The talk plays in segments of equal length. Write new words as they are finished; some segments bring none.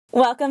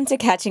Welcome to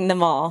Catching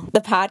Them All,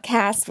 the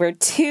podcast where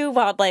two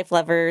wildlife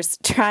lovers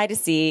try to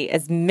see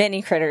as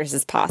many critters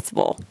as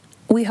possible.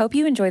 We hope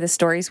you enjoy the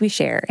stories we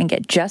share and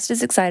get just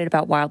as excited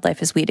about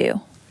wildlife as we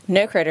do.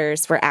 No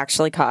critters were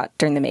actually caught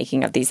during the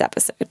making of these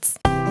episodes.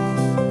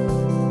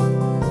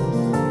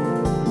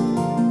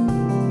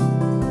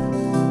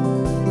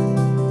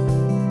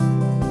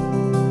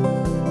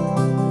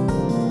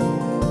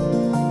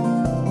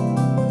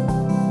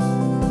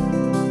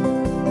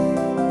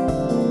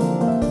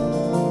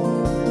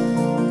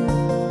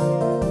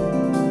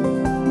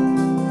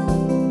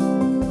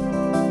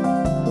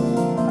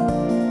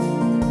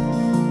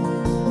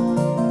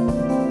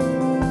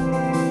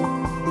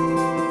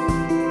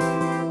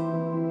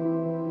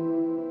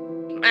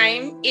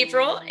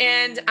 April,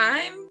 and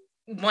I'm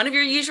one of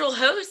your usual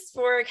hosts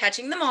for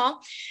Catching Them All.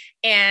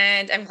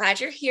 And I'm glad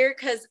you're here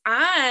because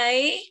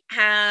I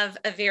have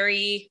a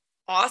very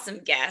awesome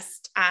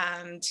guest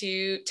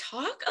to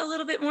talk a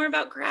little bit more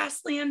about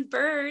grassland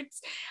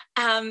birds.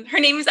 Her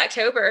name is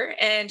October,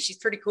 and she's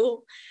pretty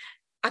cool.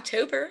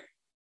 October,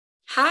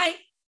 hi.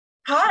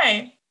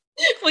 Hi.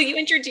 Will you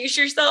introduce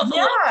yourself?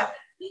 Yeah.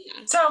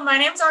 So my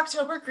name is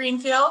October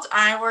Greenfield.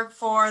 I work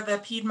for the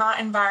Piedmont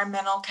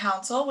Environmental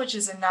Council, which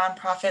is a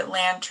nonprofit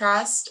land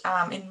trust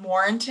in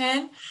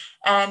Warrenton.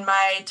 And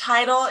my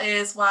title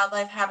is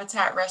Wildlife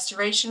Habitat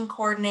Restoration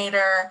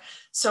Coordinator.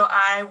 So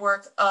I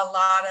work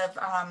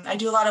I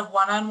do a lot of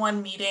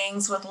one-on-one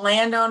meetings with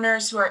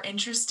landowners who are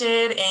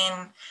interested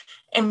in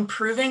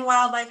improving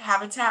wildlife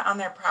habitat on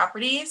their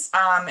properties.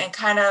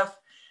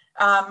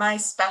 My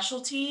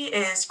specialty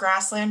is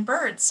grassland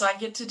birds. So I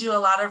get to do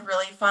a lot of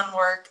really fun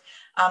work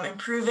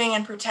improving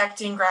and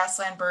protecting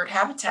grassland bird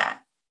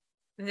habitat.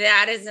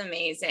 That is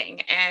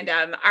amazing. And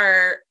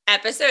our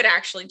episode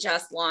actually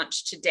just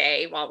launched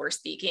today while we're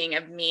speaking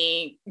of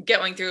me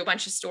going through a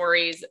bunch of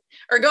stories,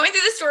 or going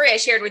through the story I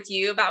shared with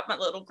you about my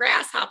little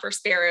grasshopper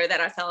sparrow that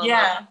I fell in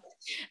love with.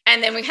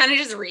 And then we kind of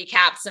just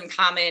recap some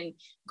common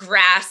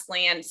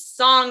grassland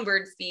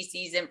songbird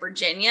species in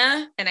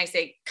Virginia. And I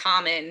say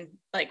common,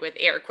 like with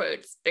air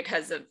quotes,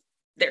 because of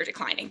their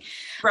declining.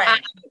 Right.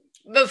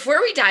 Before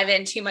we dive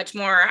in too much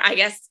more, I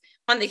guess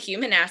on the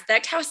human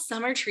aspect, how's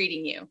summer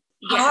treating you?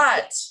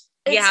 Hot.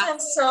 It's been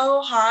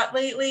so hot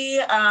lately.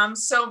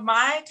 So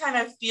my kind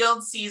of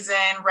field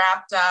season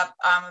wrapped up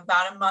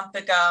about a month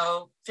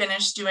ago,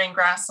 finished doing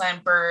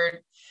grassland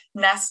bird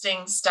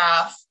nesting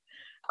stuff.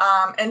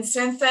 And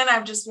since then,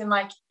 I've just been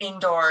like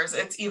indoors.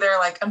 It's either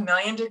like a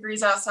million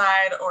degrees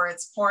outside or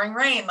it's pouring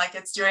rain like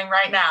it's doing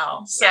right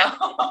now. So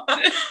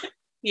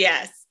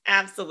Yes,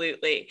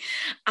 absolutely.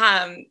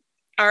 All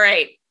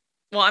right.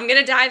 Well, I'm going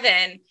to dive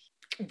in,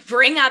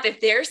 bring up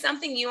if there's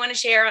something you want to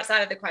share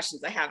outside of the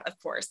questions I have,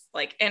 of course,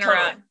 like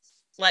interrupt,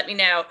 let me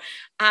know.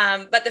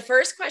 But the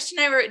first question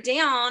I wrote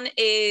down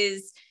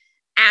is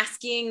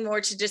asking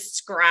more to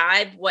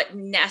describe what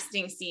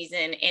nesting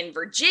season in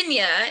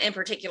Virginia in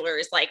particular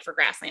is like for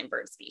grassland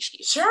bird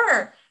species.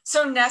 Sure.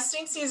 So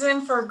nesting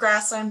season for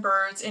grassland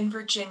birds in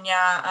Virginia,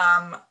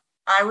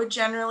 I would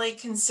generally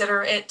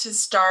consider it to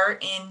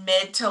start in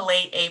mid to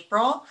late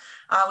April.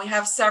 We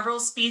have several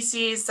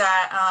species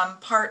that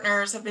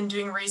partners have been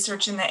doing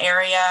research in the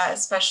area,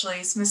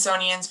 especially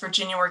Smithsonian's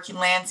Virginia Working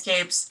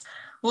Landscapes,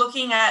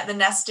 looking at the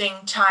nesting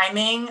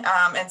timing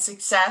and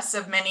success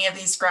of many of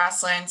these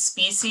grassland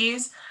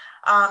species.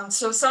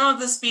 So some of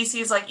the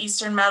species like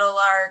eastern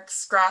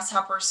meadowlarks,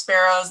 grasshopper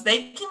sparrows,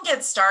 they can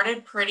get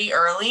started pretty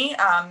early,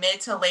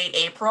 mid to late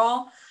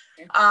April.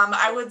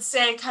 I would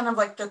say kind of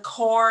like the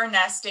core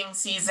nesting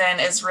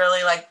season is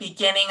really like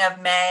beginning of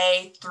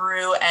May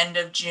through end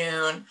of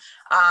June.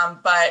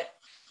 But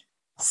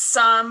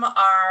some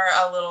are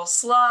a little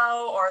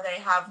slow or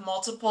they have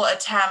multiple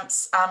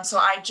attempts. So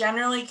I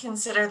generally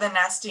consider the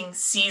nesting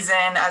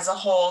season as a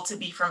whole to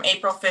be from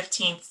April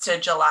 15th to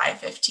July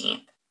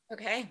 15th.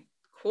 Okay,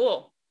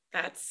 cool.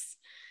 That's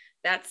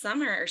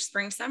summer or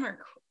spring, summer.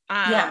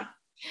 Yeah.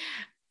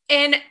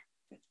 And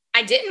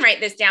I didn't write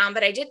this down,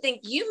 but I did think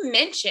you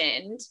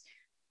mentioned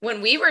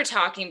when we were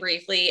talking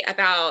briefly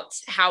about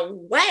how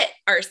wet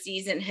our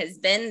season has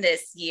been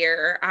this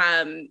year.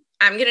 I'm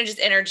going to just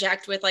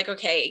interject with like,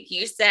 okay,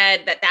 you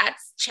said that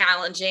that's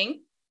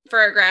challenging for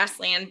our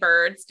grassland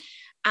birds.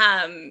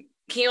 Can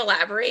you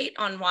elaborate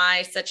on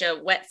why such a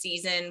wet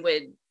season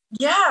would?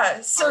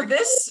 Yeah. So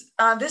this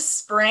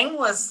spring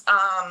was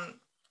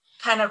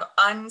kind of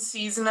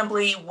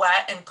unseasonably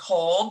wet and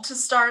cold to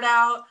start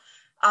out,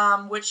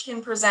 which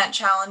can present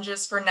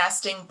challenges for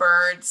nesting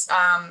birds.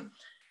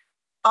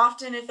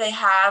 Often if they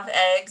have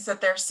eggs that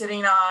they're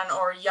sitting on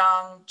or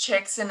young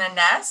chicks in a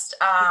nest,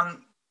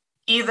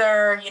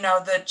 either,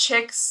 the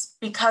chicks,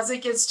 because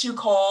it gets too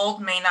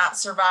cold, may not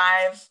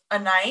survive a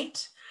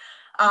night.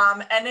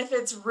 And if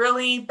it's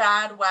really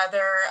bad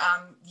weather,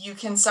 you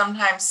can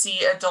sometimes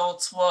see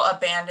adults will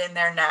abandon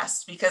their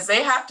nest because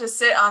they have to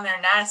sit on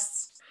their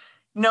nests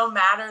no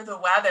matter the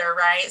weather,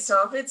 right?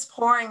 So if it's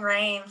pouring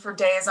rain for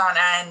days on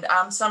end,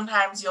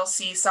 sometimes you'll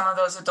see some of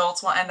those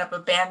adults will end up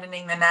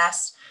abandoning the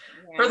nest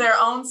for their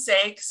own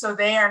sake, so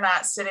they are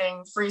not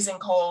sitting freezing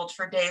cold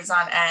for days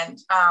on end.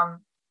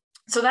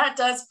 So that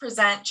does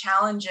present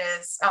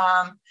challenges.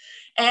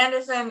 And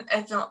if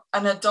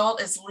an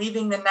adult is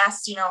leaving the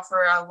nest,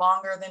 for a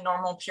longer than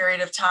normal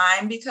period of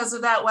time because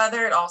of that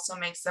weather, it also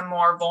makes them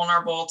more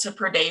vulnerable to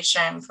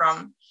predation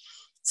from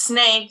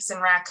snakes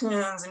and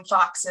raccoons and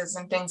foxes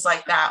and things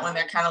like that when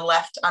they're kind of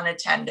left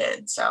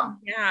unattended. So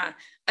yeah.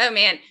 Oh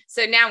man.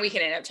 So now we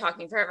can end up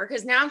talking forever,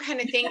 because now I'm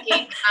kind of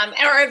thinking,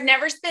 or I've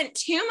never spent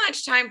too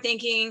much time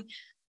thinking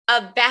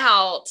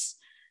about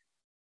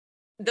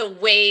the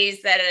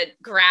ways that a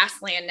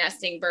grassland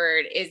nesting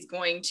bird is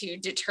going to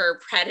deter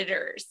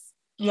predators.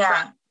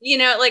 Yeah.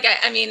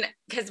 I mean,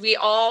 because we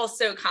all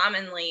so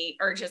commonly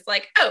are just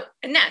like, oh,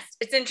 a nest,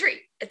 it's in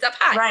tree, it's up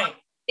high. Right.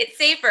 It's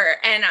safer.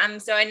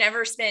 And so I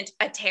never spent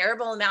a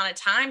terrible amount of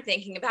time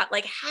thinking about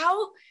like,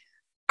 how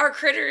are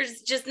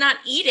critters just not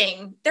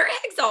eating their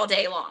eggs all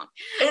day long?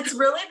 It's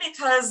really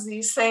because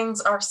these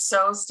things are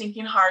so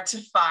stinking hard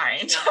to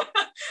find.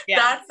 Yeah.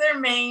 That's their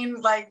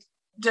main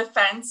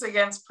defense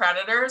against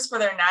predators for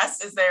their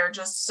nests, is they're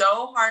just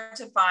so hard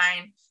to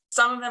find.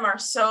 Some of them are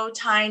so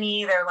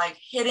tiny, they're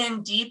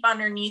hidden deep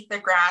underneath the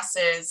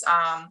grasses.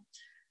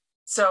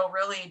 So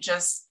really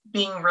just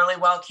being really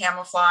well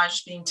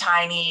camouflaged, being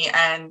tiny,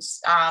 and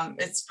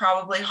it's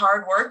probably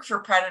hard work for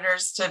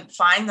predators to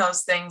find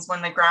those things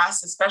when the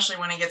grass, especially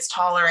when it gets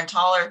taller and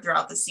taller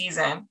throughout the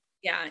season.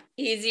 Yeah,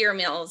 easier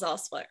meals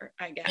elsewhere,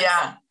 I guess.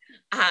 Yeah.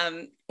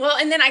 Well,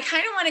 and then I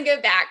kind of want to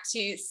go back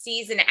to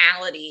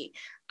seasonality.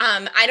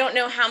 I don't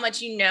know how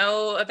much you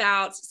know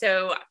about,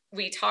 so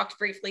we talked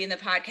briefly in the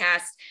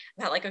podcast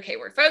about okay,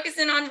 we're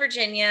focusing on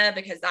Virginia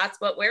because that's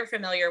what we're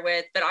familiar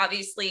with, but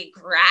obviously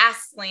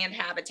grassland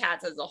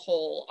habitats as a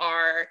whole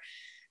are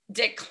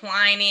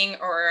declining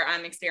or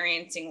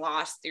experiencing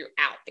loss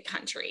throughout the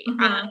country.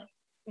 Mm-hmm.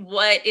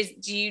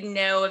 Do you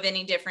know of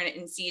any different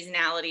in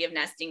seasonality of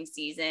nesting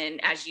season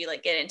as you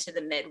get into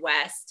the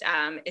Midwest?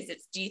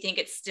 Do you think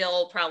it's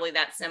still probably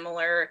that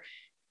similar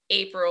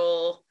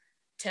April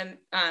to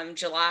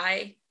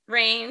July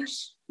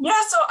range? Yeah,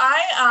 so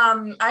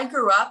I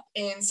grew up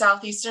in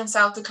southeastern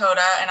South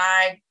Dakota, and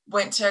I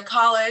went to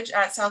college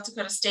at South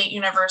Dakota State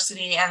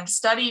University and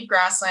studied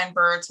grassland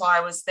birds while I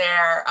was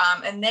there.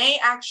 And they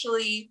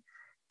actually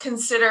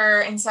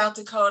consider in South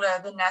Dakota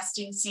the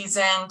nesting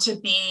season to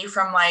be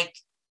from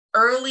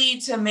early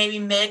to maybe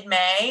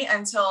mid-May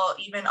until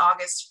even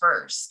August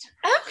 1st.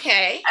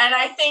 Okay. And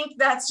I think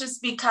that's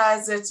just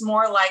because it's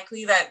more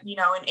likely that,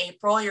 in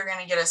April, you're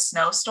going to get a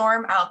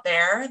snowstorm out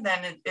there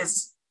than it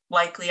is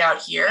likely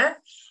out here.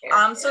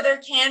 So there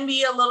can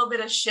be a little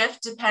bit of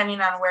shift depending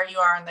on where you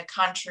are in the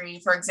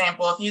country. For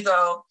example, if you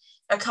go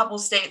a couple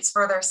states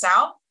further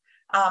south,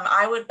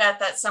 I would bet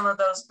that some of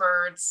those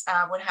birds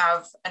would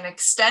have an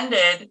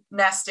extended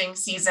nesting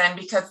season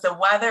because the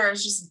weather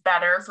is just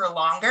better for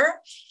longer.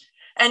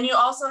 And you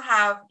also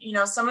have,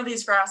 some of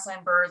these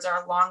grassland birds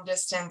are long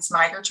distance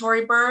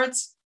migratory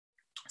birds.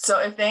 So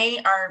if they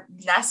are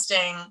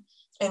nesting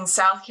in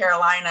South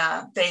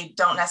Carolina, they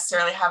don't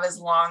necessarily have as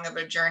long of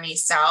a journey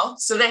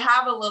south. So they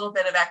have a little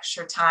bit of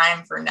extra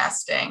time for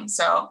nesting.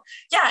 So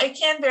yeah, it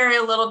can vary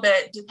a little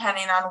bit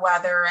depending on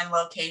weather and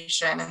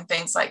location and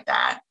things like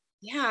that.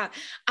 Yeah.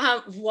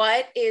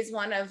 What is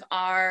one of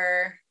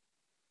our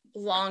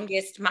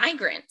longest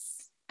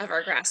migrants of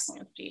our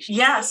grassland species?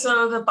 Yeah,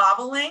 so the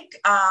bobolink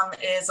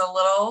is a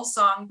little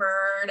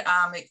songbird.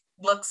 It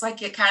looks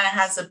like it kind of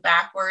has a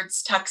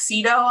backwards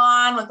tuxedo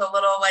on with a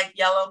little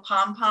yellow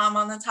pom-pom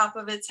on the top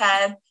of its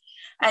head.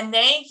 And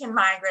they can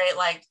migrate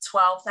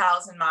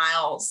 12,000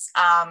 miles.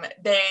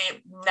 They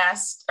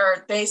nest,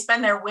 or they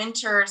spend their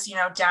winters,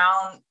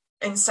 down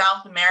in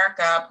South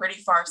America,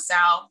 pretty far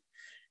south.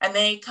 And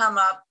they come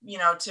up,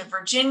 to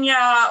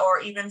Virginia or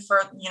even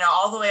for,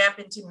 all the way up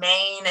into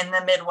Maine and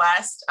the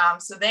Midwest.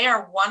 So they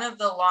are one of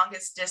the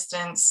longest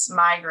distance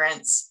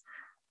migrants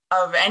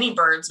of any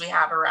birds we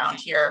have around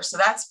here. So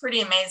that's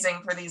pretty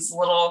amazing for these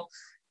little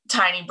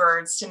tiny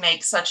birds to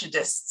make such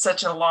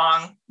a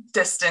long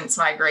distance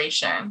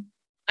migration.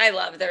 I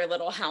love their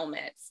little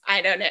helmets.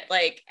 I don't know,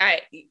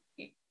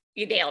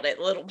 you nailed it,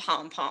 little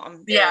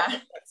pom-pom. Yeah.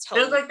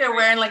 Totally, it looks like they're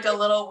wearing a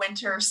little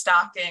winter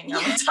stocking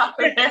on the top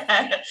of their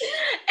head.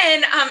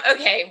 And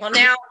okay, well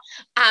now,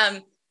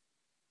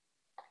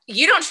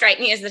 you don't strike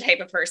me as the type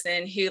of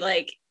person who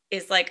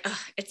is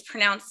it's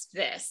pronounced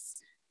this,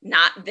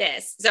 not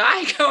this. So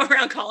I go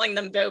around calling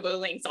them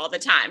bobolinks all the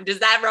time. Does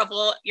that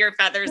ruffle your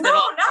feathers at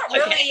all? No, not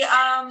really.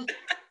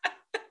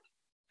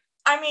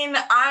 I mean,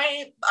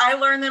 I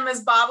learn them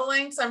as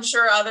bobolinks. I'm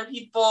sure other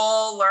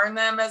people learn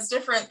them as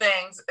different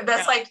things.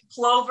 That's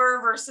plover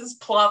versus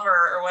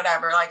plover or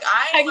whatever.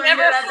 I've learned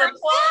it as a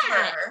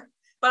plover,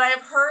 but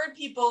I've heard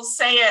people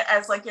say it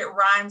as it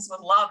rhymes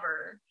with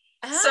lover.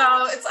 Oh.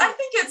 So I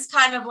think it's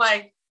kind of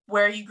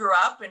where you grew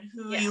up and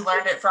who you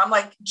learned it from.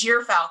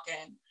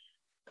 Gyrfalcon,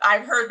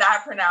 I've heard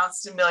that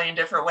pronounced a million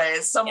different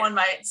ways. Someone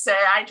might say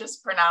I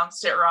just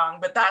pronounced it wrong,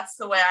 but that's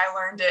the way I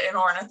learned it in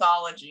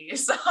ornithology.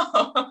 So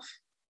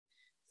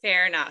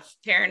fair enough.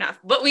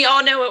 But we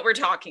all know what we're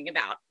talking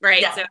about,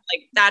 right? Yeah. So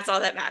that's all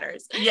that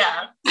matters.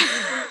 Yeah.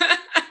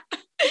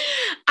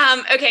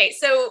 Okay.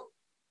 So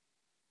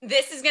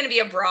this is going to be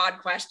a broad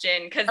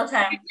question because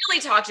we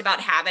really talked about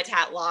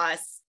habitat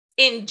loss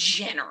in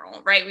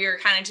general, right? We were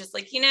kind of just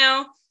like,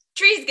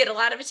 trees get a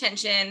lot of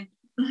attention.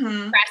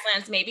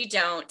 Grasslands maybe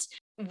don't.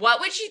 What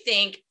would you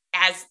think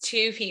as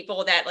two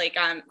people that like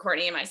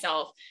Courtney and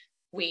myself,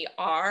 we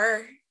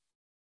have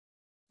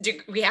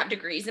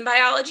degrees in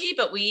biology,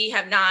 but we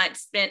have not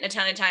spent a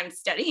ton of time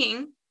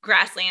studying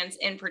grasslands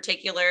in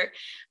particular,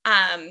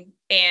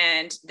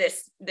 and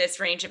this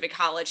range of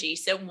ecology.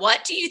 So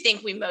what do you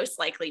think we most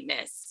likely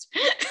missed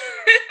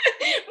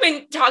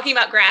when talking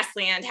about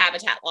grassland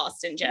habitat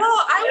loss in general?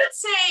 Well, I would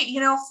say,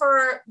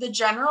 for the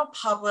general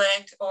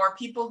public or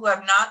people who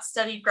have not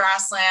studied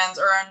grasslands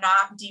or are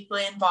not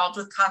deeply involved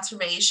with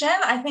conservation,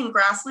 I think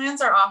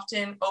grasslands are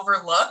often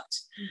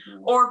overlooked,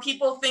 or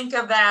people think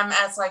of them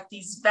as like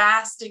these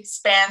vast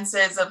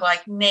expanses of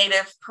like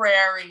native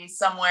prairie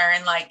somewhere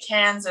in like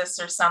Kansas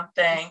or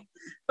something.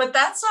 But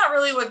that's not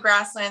really what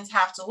grasslands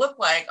have to look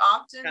like.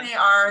 Often they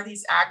are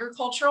these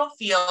agricultural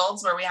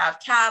fields where we have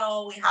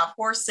cattle, we have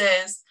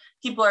horses,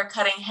 people are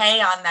cutting hay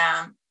on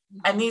them.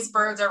 And these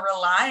birds are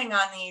relying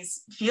on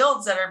these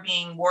fields that are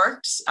being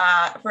worked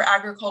for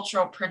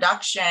agricultural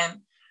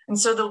production. And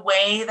so the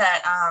way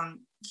that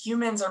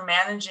humans are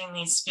managing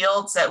these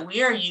fields that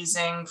we are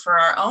using for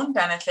our own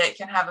benefit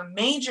can have a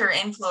major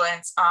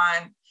influence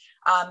on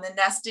the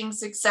nesting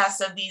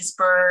success of these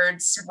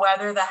birds,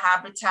 whether the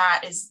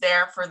habitat is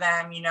there for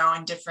them,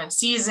 in different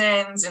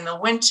seasons, in the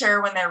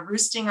winter when they're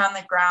roosting on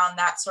the ground,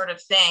 that sort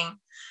of thing.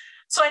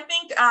 So I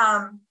think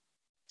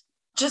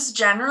just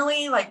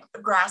generally, like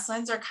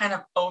grasslands are kind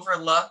of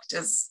overlooked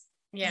as,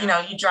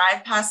 you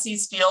drive past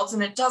these fields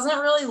and it doesn't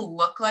really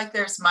look like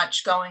there's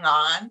much going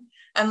on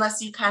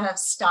unless you kind of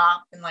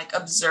stop and like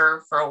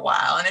observe for a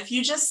while. And if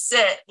you just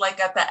sit like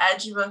at the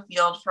edge of a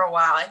field for a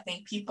while, I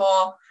think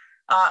people,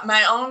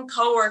 my own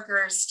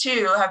coworkers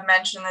too, have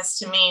mentioned this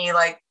to me,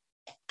 like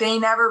they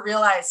never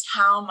realized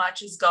how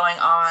much is going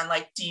on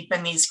like deep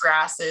in these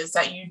grasses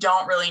that you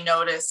don't really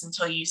notice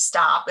until you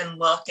stop and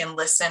look and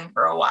listen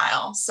for a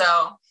while.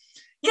 So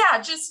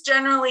yeah, just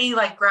generally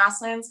like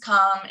grasslands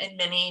come in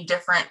many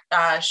different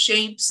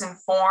shapes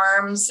and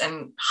forms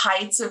and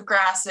heights of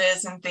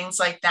grasses and things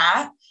like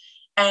that.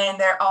 And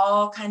they're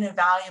all kind of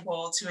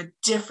valuable to a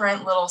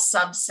different little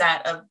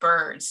subset of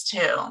birds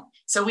too.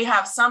 So we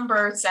have some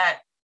birds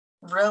that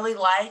really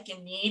like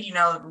and need,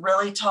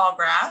 really tall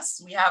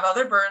grass. We have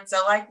other birds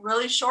that like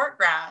really short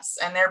grass,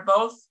 and they're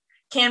both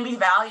can be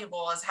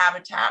valuable as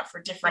habitat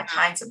for different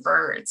kinds of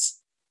birds.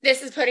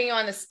 This is putting you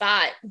on the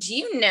spot. Do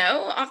you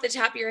know off the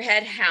top of your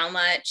head how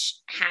much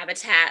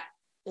habitat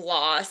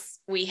loss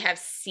we have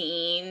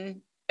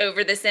seen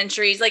over the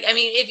centuries? Like, I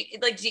mean,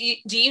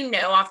 do you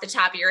know off the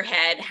top of your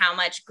head how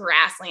much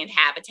grassland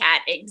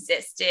habitat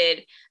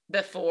existed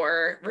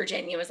before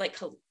Virginia was like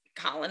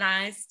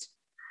colonized?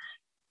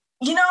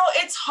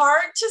 It's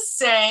hard to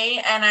say.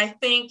 And I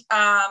think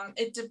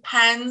it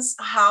depends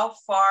how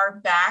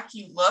far back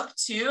you look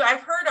too.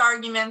 I've heard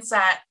arguments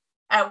that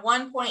at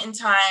one point in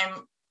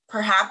time,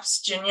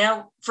 perhaps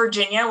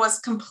Virginia was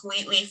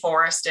completely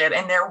forested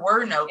and there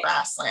were no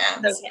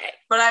grasslands.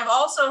 But I've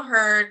also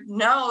heard,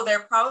 no, there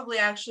probably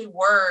actually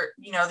were,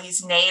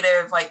 these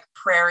native like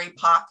prairie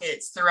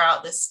pockets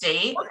throughout the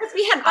state. Well, because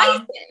we had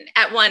bison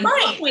at one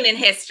point in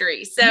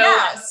history. So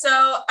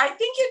so I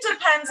think it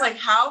depends like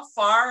how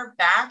far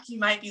back you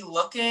might be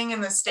looking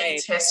in the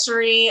state's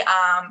history.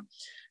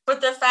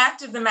 But the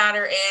fact of the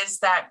matter is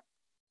that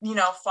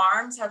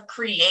farms have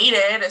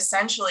created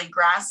essentially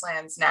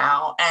grasslands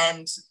now,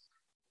 and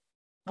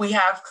we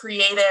have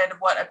created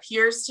what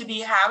appears to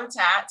be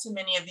habitat to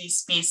many of these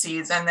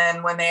species. And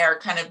then when they are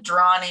kind of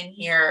drawn in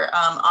here,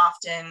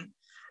 often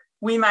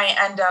we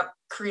might end up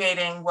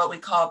creating what we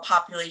call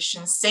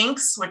population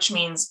sinks, which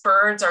means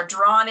birds are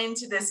drawn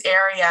into this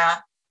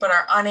area, but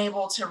are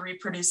unable to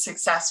reproduce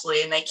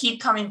successfully. And they keep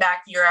coming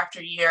back year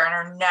after year and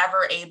are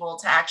never able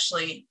to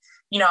actually,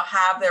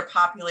 have their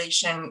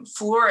population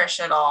flourish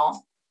at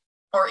all,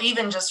 or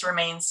even just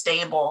remain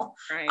stable.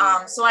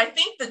 Right. So I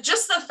think that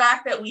just the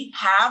fact that we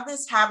have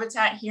this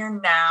habitat here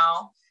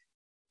now,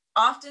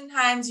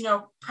 oftentimes,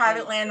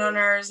 private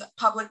landowners,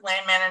 public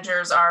land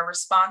managers are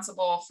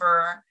responsible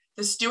for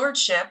the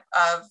stewardship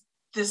of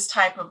this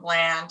type of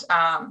land.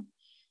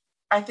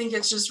 I think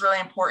it's just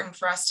really important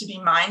for us to be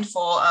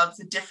mindful of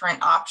the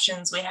different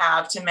options we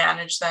have to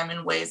manage them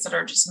in ways that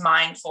are just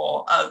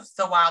mindful of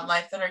the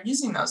wildlife that are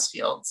using those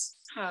fields.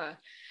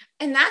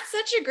 And that's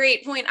such a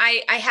great point.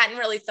 I hadn't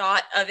really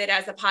thought of it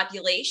as a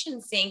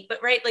population sink,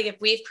 but right, like if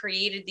we've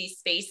created these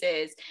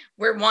spaces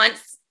where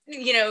once,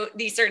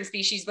 these certain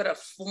species would have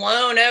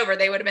flown over,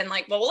 they would have been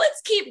like, well,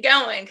 let's keep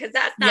going because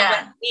that's not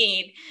what we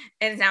need.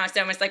 And now it's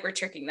almost like we're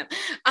tricking them.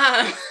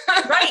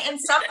 Right. And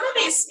some of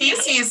these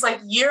species, like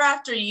year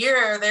after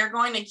year, they're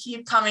going to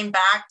keep coming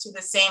back to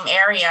the same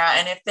area.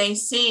 And if they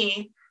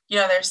see,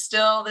 there's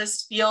still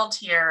this field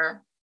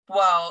here,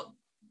 well,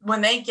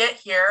 when they get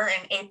here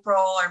in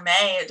April or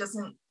May,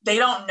 they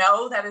don't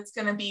know that it's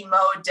going to be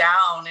mowed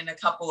down in a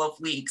couple of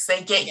weeks.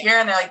 They get here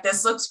and they're like,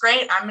 this looks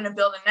great. I'm going to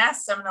build a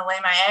nest. I'm going to lay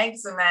my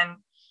eggs. And then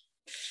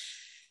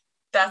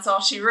that's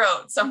all she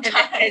wrote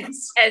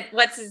sometimes.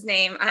 What's his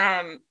name?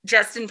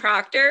 Justin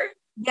Proctor.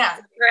 Yeah.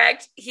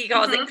 Correct. He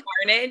calls it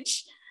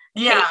carnage.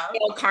 Yeah.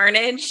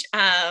 Carnage.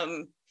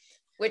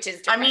 Which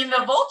is I mean,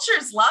 the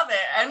vultures love it.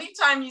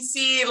 Anytime you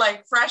see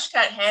like fresh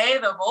cut hay,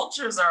 the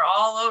vultures are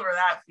all over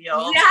that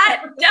field.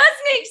 That does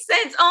make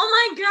sense.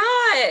 Oh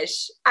my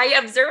gosh. I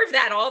observe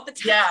that all the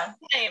time. Yeah.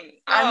 Oh,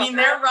 I mean,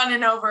 they're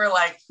running over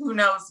like who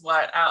knows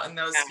what out in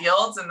those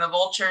fields, and the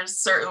vultures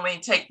certainly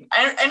take,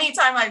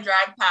 anytime I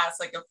drive past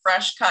like a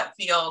fresh cut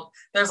field,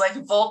 there's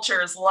like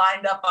vultures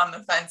lined up on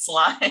the fence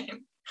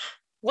line.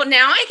 Well,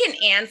 now I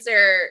can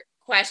answer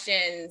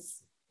questions.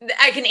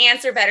 I can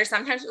answer better.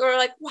 Sometimes people are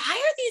like, why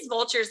are these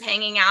vultures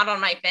hanging out on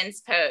my fence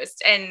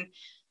post? And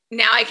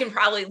now I can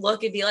probably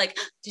look and be like,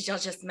 did y'all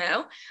just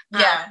mow?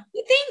 Yeah.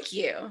 Thank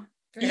you.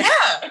 Yeah.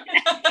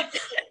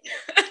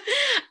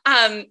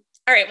 All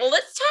right. Well,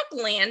 let's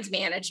talk land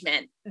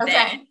management then.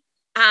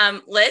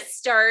 Okay. Let's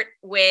start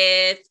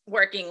with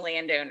working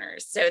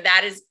landowners. So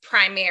that is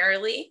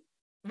primarily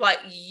what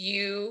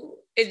you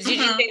did you say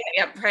that?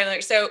 Yeah,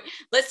 primarily. So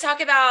let's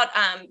talk about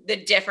the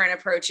different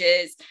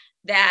approaches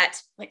that,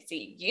 let's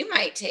see, you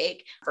might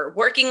take for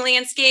working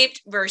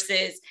landscaped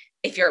versus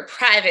if you're a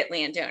private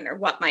landowner,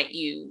 what might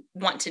you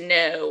want to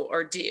know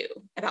or do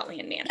about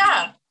land management?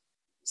 Yeah.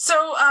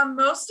 So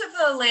most of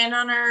the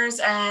landowners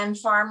and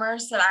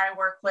farmers that I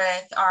work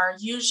with are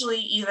usually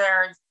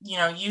either,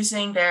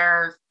 using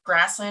their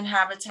grassland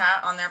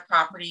habitat on their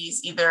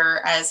properties, either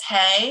as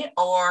hay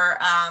or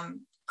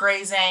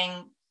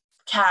grazing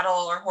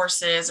cattle or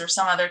horses or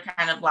some other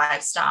kind of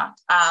livestock.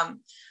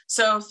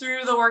 So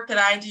through the work that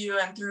I do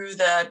and through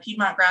the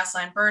Piedmont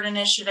Grassland Bird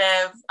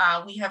Initiative,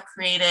 we have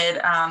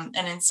created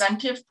an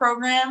incentive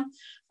program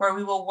where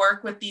we will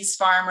work with these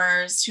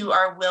farmers who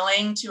are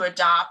willing to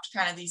adopt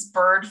kind of these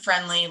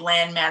bird-friendly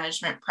land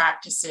management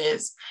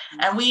practices.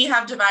 And we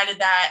have divided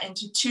that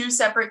into two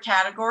separate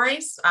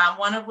categories,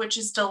 one of which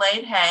is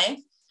delayed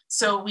hay.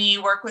 So we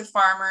work with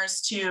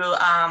farmers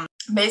to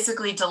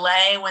basically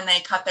delay when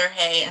they cut their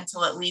hay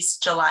until at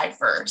least July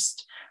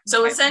 1st.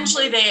 So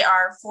essentially they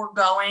are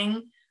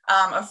foregoing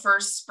a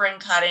first spring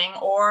cutting,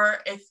 or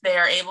if they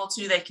are able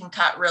to, they can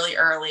cut really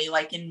early,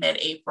 like in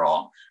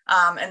mid-April.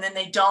 And then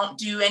they don't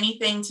do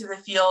anything to the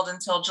field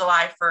until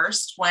July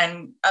 1st,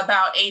 when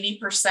about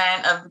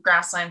 80% of the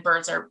grassland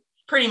birds are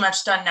pretty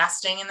much done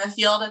nesting in the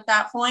field at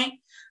that point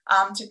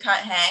to cut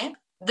hay.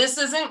 This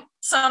isn't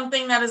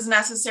something that is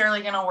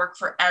necessarily going to work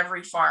for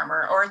every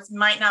farmer, or it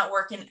might not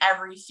work in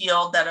every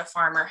field that a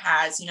farmer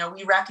has.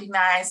 We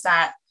recognize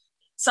that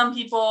some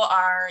people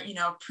are,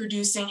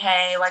 producing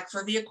hay like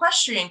for the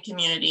equestrian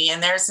community,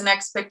 and there's an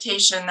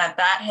expectation that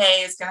that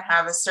hay is going to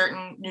have a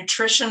certain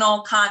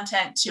nutritional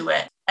content to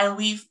it. And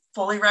we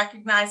fully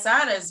recognize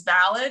that as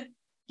valid.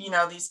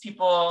 These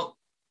people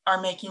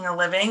are making a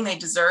living. They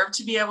deserve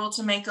to be able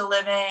to make a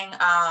living.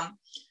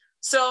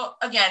 So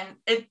again,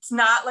 it's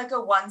not like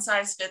a one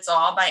size fits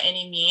all by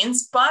any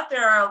means, but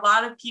there are a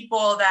lot of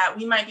people that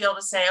we might be able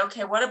to say,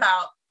 okay, what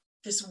about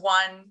this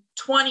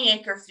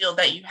 20-acre field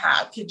that you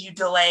have? Could you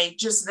delay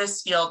just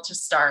this field to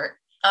start?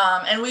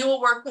 And we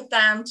will work with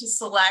them to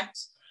select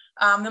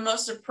the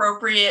most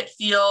appropriate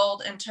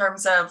field in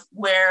terms of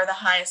where the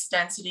highest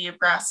density of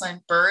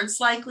grassland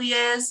birds likely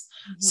is.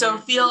 Mm-hmm. So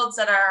fields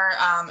that are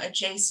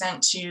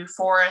adjacent to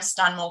forest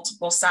on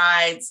multiple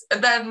sides,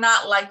 they're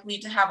not likely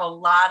to have a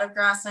lot of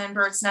grassland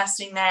birds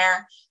nesting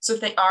there. So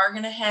if they are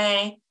going to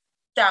hay,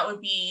 that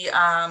would be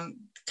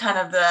kind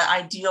of the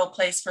ideal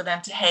place for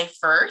them to hay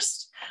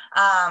first.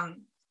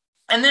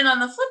 And then on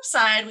the flip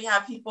side, we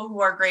have people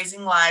who are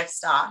grazing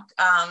livestock,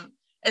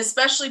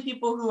 especially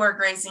people who are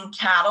grazing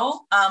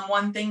cattle.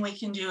 One thing we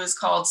can do is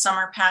called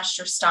summer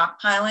pasture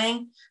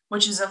stockpiling,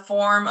 which is a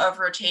form of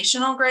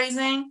rotational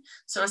grazing.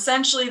 So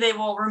essentially they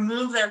will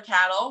remove their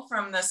cattle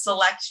from the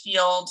select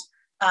field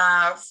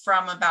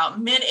from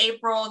about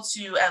mid-April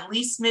to at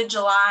least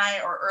mid-July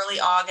or early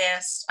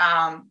August.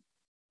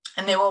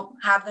 And they will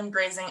have them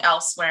grazing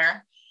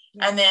elsewhere.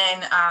 And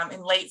then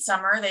in late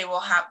summer, they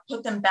will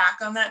put them back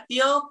on that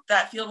field.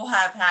 That field will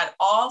have had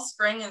all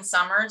spring and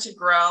summer to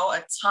grow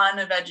a ton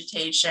of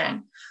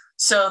vegetation.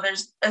 So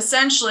there's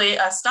essentially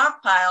a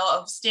stockpile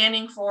of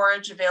standing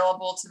forage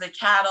available to the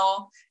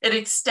cattle. It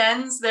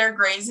extends their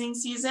grazing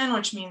season,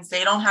 which means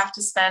they don't have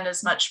to spend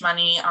as much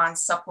money on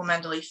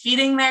supplementally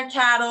feeding their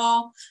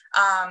cattle.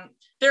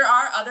 There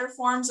are other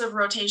forms of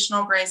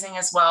rotational grazing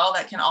as well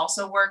that can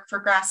also work for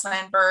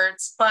grassland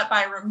birds, but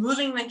by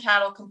removing the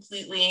cattle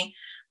completely,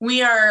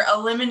 we are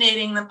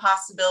eliminating the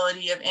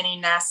possibility of any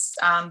nests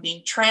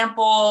being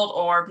trampled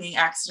or being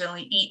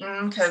accidentally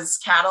eaten, because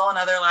cattle and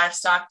other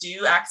livestock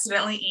do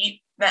accidentally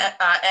eat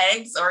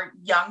eggs or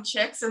young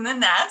chicks in the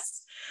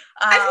nest.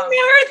 I've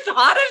never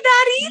thought of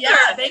that either.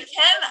 Yeah, they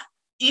can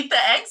eat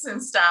the eggs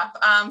and stuff.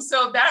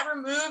 So that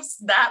removes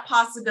that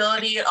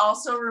possibility. It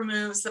also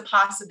removes the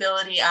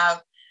possibility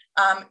of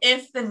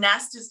If the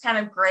nest is kind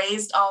of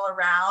grazed all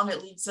around,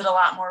 it leaves it a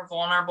lot more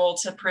vulnerable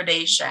to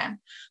predation.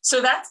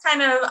 So that's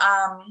kind of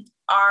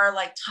our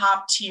like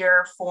top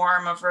tier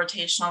form of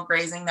rotational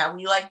grazing that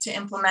we like to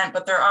implement,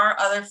 but there are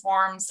other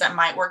forms that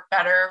might work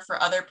better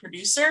for other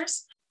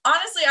producers.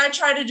 Honestly, I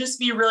try to just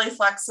be really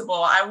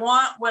flexible. I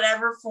want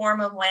whatever form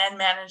of land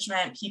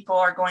management people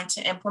are going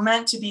to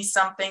implement to be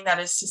something that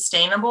is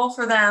sustainable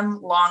for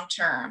them long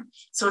term.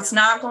 So it's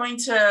not going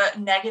to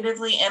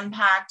negatively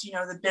impact,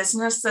 the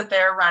business that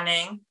they're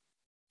running.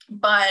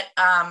 But,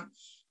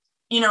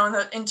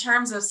 in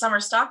terms of summer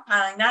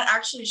stockpiling, that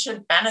actually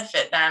should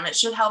benefit them. It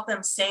should help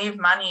them save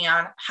money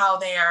on how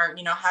they are,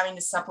 having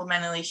to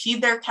supplementally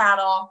feed their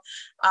cattle.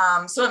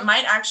 So it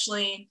might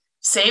actually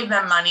save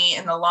them money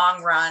in the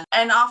long run.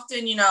 And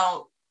often,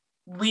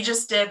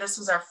 this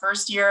was our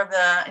first year of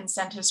the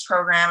incentives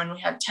program, and we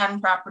had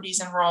 10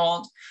 properties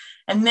enrolled.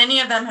 And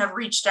many of them have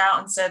reached out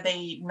and said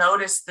they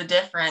noticed the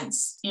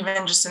difference,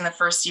 even just in the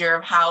first year,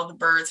 of how the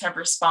birds have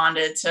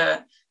responded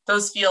to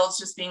those fields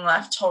just being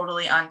left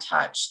totally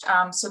untouched.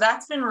 So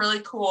that's been really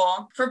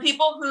cool. For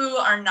people who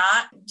are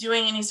not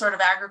doing any sort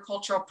of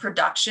agricultural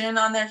production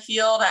on their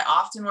field, I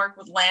often work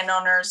with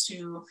landowners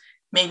who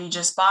maybe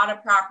just bought a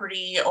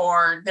property,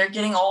 or they're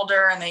getting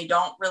older and they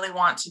don't really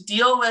want to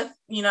deal with,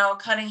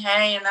 cutting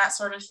hay and that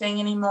sort of thing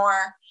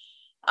anymore.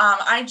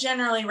 I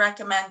generally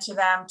recommend to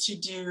them to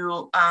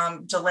do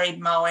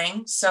delayed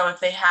mowing. So if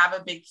they have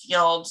a big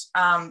field,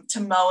 to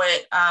mow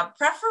it,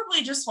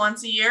 preferably just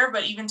once a year,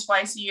 but even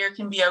twice a year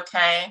can be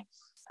okay.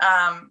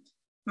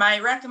 My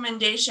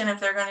recommendation,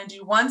 if they're going to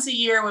do once a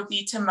year, would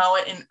be to mow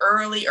it in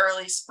early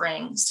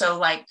spring. So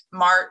like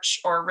March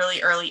or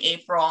really early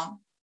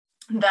April.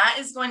 That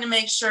is going to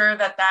make sure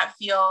that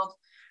field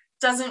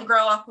doesn't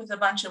grow up with a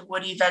bunch of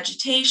woody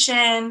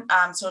vegetation.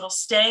 So it'll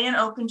stay an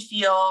open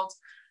field,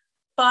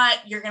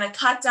 but you're going to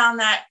cut down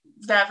that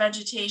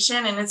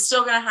vegetation, and it's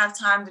still going to have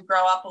time to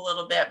grow up a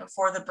little bit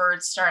before the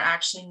birds start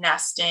actually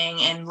nesting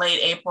in late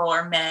April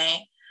or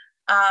May.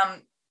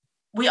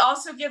 We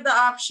also give the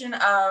option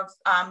of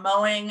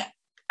mowing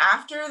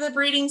after the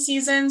breeding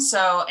season.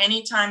 So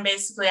anytime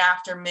basically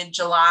after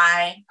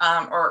mid-July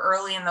or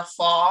early in the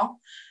fall.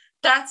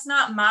 That's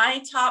not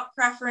my top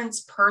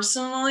preference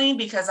personally,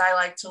 because I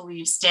like to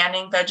leave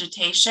standing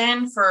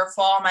vegetation for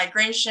fall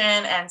migration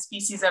and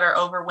species that are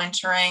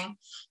overwintering.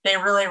 They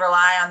really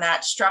rely on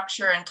that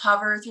structure and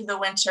cover through the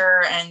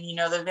winter, and,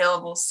 the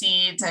available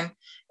seeds and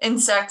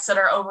insects that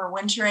are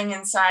overwintering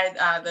inside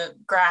the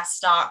grass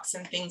stalks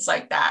and things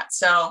like that.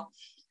 So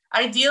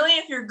ideally,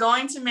 if you're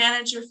going to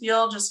manage your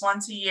field just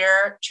once a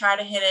year, try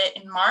to hit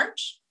it in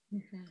March,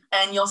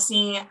 and you'll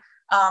see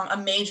a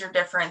major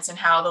difference in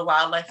how the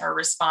wildlife are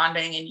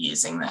responding and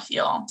using the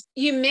field.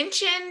 You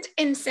mentioned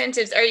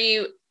incentives. Are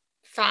you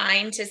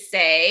fine to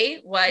say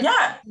what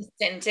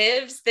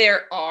incentives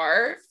there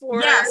are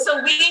for? Yeah,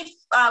 so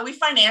we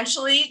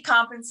financially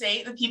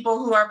compensate the people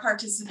who are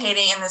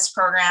participating in this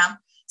program.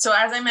 So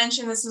as I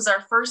mentioned, this is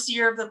our first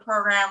year of the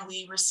program.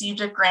 We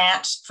received a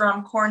grant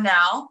from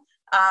Cornell,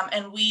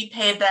 and we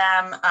paid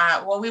them.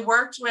 We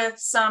worked with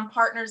some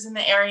partners in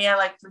the area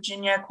like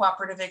Virginia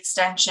Cooperative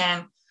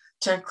Extension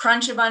to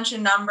crunch a bunch of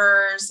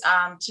numbers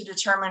to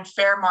determine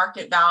fair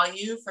market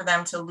value for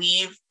them to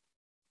leave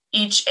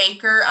each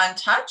acre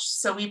untouched.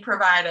 So we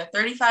provide a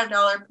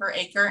 $35 per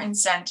acre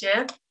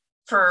incentive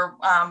for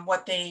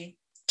what they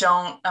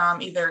don't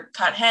either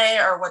cut hay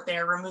or what they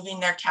are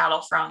removing their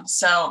cattle from.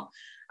 So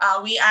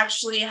we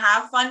actually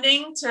have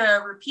funding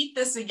to repeat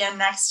this again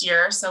next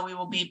year. So we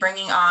will be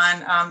bringing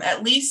on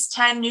at least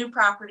 10 new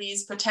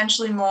properties,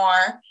 potentially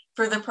more,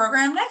 for the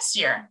program next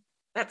year.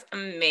 That's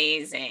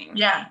amazing.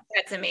 Yeah.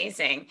 That's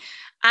amazing.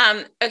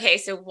 Okay.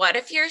 So what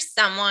if you're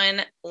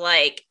someone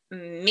like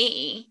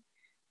me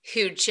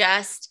who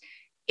just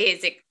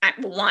is,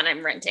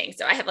 I'm renting,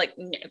 so I have like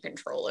no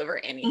control over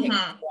anything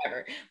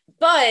whatsoever.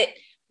 But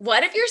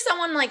what if you're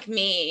someone like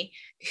me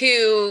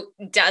who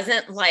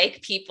doesn't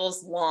like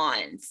people's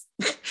lawns?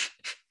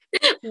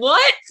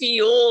 What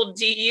fuel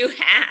do you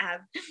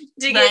have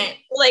to get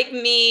like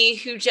me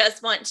who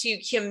just want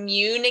to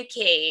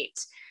communicate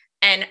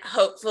and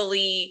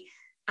hopefully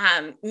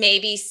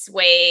maybe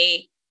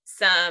sway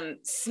some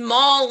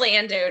small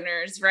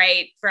landowners,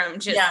 right, from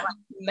just like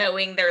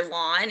mowing their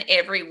lawn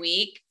every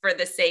week for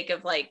the sake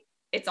of like,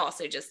 it's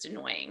also just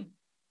annoying.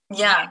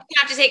 Yeah. You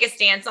have to take a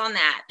stance on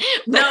that.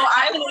 No,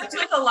 I've worked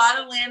with a lot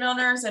of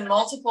landowners in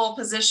multiple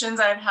positions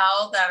I've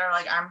held that are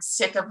like, I'm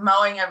sick of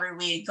mowing every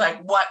week.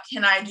 Like, what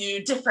can I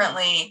do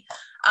differently?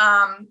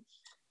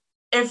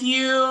 If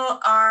you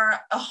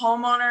are a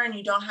homeowner and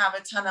you don't have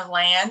a ton of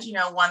land,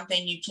 one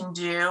thing you can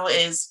do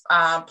is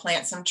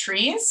plant some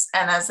trees.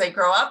 And as they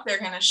grow up, they're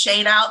going to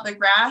shade out the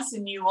grass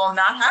and you will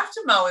not have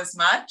to mow as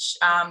much.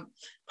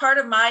 Part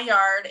of my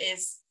yard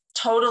is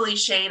totally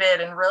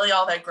shaded, and really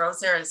all that grows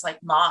there is like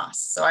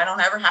moss. So I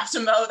don't ever have to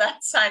mow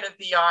that side of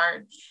the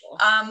yard.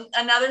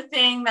 Another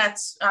thing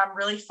that's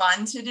really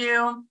fun to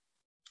do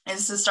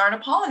is to start a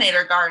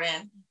pollinator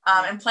garden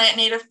and plant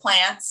native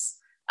plants.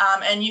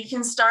 And you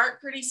can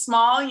start pretty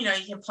small. You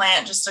can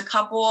plant just a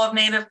couple of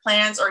native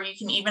plants, or you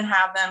can even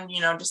have them,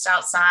 just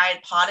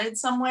outside potted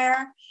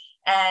somewhere.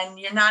 And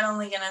you're not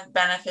only going to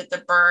benefit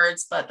the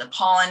birds, but the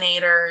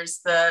pollinators,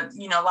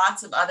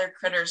 lots of other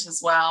critters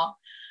as well.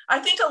 I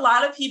think a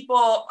lot of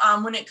people,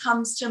 when it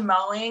comes to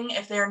mowing,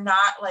 if they're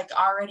not like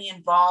already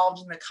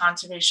involved in the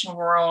conservation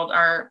world,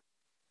 are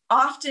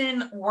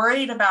often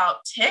worried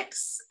about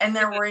ticks, and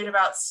they're worried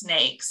about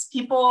snakes.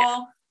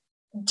 People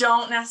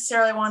don't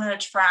necessarily want to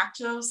attract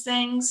those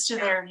things to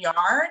their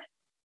yard.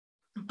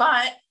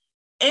 But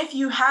if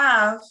you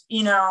have,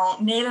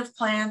 native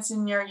plants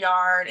in your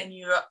yard, and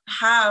you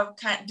have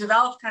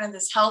developed kind of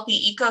this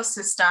healthy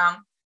ecosystem,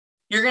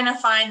 you're going to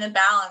find the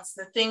balance.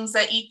 The things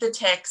that eat the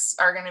ticks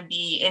are going to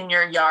be in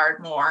your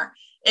yard more.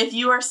 If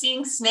you are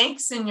seeing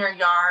snakes in your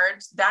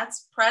yard,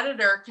 that's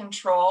predator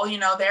control.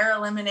 They're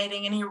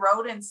eliminating any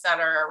rodents that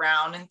are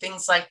around and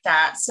things like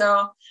that.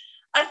 So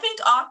I think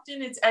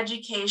often it's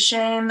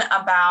education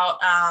about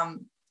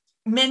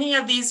many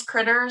of these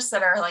critters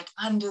that are like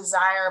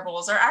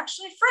undesirables are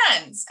actually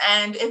friends.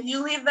 And if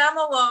you leave them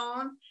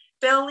alone,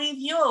 they'll leave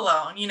you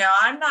alone.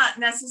 I'm not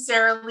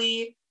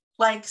necessarily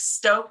like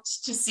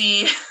stoked to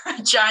see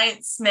a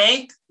giant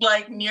snake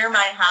like near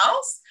my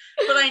house,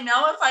 but I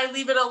know if I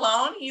leave it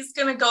alone, he's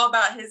going to go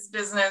about his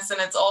business, and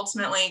it's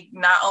ultimately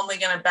not only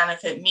going to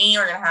benefit me,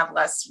 or going to have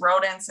less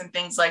rodents and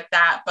things like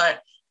that,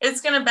 but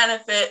it's going to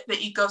benefit the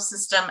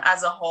ecosystem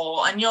as a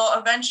whole. And you'll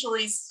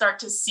eventually start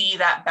to see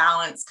that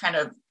balance kind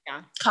of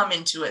come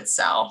into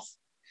itself.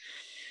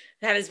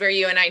 That is where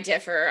you and I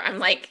differ. I'm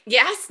like,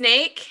 yeah,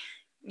 snake,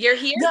 you're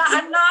here. Yeah,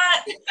 I'm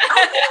not.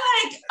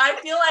 I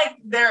feel like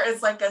there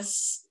is like a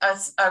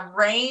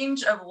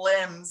range of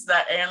limbs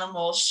that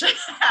animals should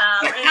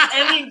have, and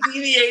any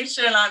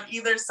deviation on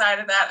either side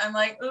of that, I'm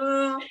like,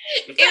 ooh,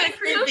 it's kind of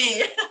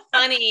creepy.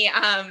 Funny,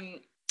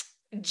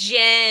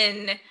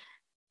 Jen,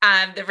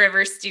 the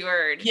river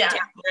steward down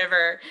the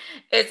river,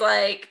 is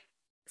like,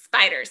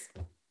 spiders.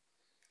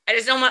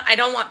 I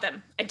don't want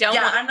them.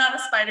 I'm not a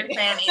spider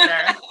fan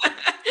either.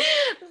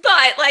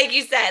 But like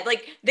you said,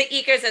 like the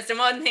ecosystem,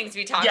 one of the things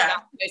we talked about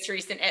in the most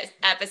recent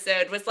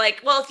episode was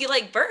like, well, if you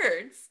like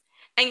birds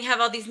and you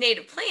have all these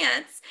native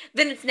plants,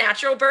 then it's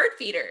natural bird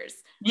feeders.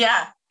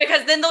 Yeah.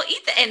 Because then they'll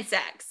eat the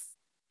insects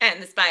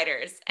and the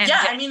spiders. And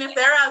if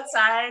they're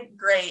outside,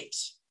 great.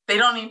 They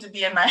don't need to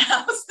be in my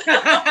house.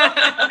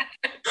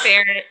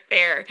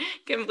 Fair,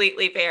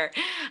 completely fair.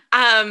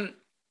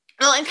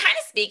 Well, and kind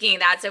of speaking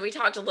of that, so we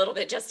talked a little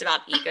bit just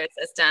about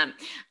ecosystem.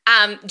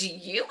 Do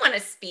you want to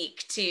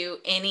speak to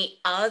any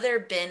other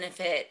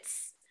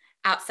benefits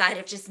outside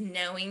of just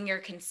knowing you're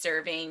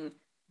conserving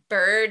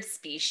bird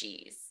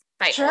species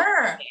by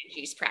land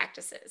use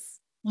practices?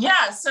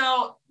 Yeah.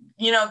 So,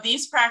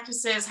 these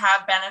practices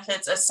have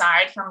benefits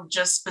aside from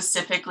just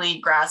specifically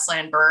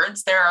grassland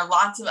birds. There are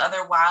lots of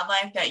other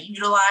wildlife that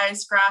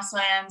utilize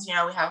grasslands.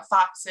 We have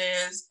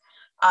foxes,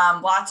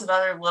 lots of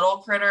other little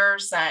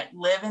critters that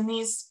live in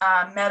these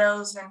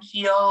meadows and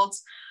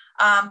fields,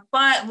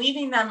 but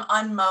leaving them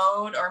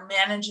unmowed or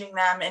managing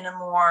them in a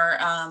more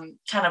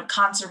kind of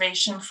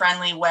conservation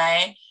friendly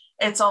way.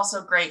 It's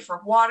also great for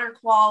water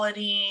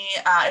quality.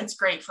 It's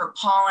great for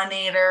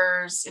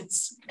pollinators.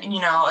 It's,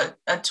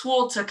 a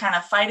tool to kind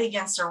of fight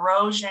against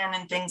erosion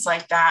and things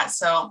like that.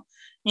 So,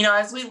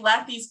 as we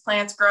let these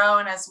plants grow,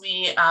 and as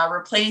we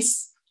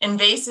replace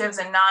invasives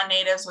and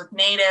non-natives with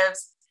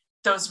natives,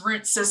 those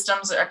root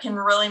systems can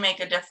really make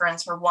a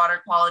difference for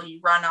water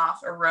quality, runoff,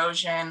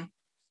 erosion,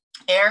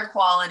 air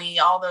quality,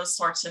 all those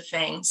sorts of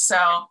things.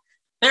 So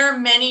there are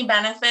many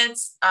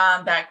benefits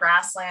that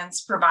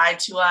grasslands provide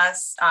to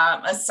us,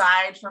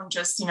 aside from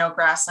just,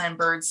 grassland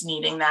birds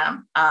needing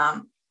them.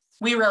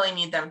 We really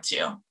need them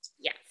too.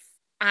 Yes.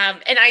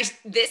 And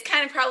this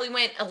kind of probably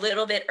went a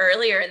little bit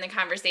earlier in the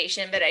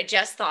conversation, but I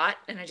just thought,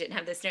 and I didn't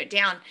have this note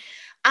down,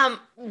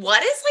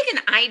 what is like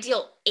an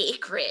ideal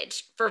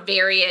acreage for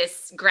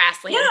various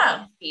grassland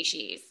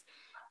species?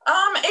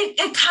 It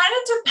kind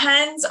of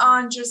depends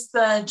on just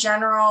the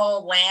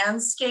general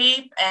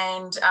landscape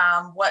and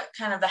what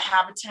kind of the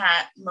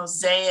habitat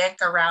mosaic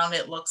around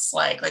it looks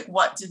like. Like,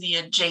 what do the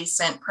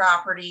adjacent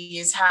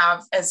properties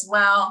have as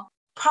well?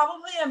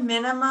 Probably a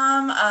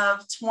minimum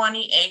of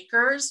 20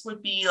 acres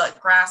would be like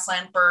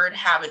grassland bird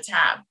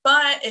habitat.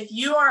 But if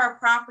you are a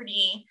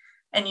property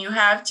and you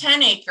have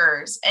 10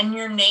 acres and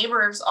your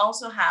neighbors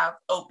also have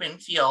open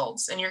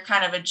fields and you're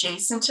kind of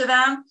adjacent to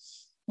them,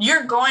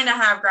 you're going to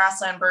have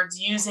grassland birds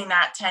using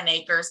that 10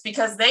 acres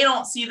because they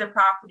don't see the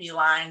property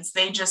lines.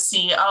 They just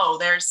see, oh,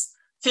 there's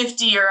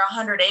 50 or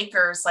 100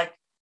 acres like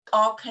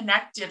all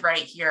connected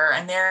right here.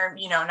 And they're,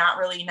 not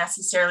really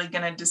necessarily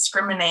going to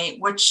discriminate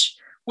which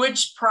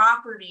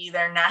property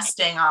they're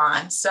nesting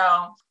on.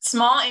 So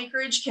small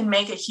acreage can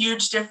make a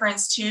huge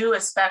difference too,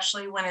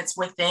 especially when it's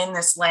within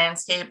this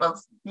landscape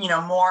of,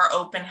 more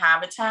open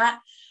habitat.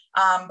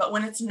 But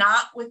when it's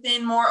not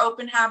within more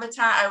open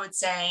habitat, I would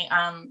say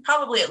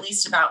probably at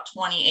least about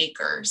 20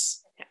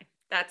 acres. Okay.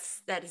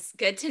 That is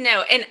good to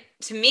know. And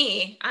to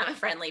me, I'm a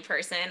friendly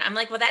person. I'm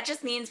like, well, that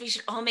just means we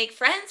should all make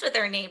friends with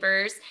our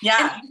neighbors.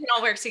 Yeah. And we can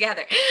all work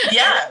together.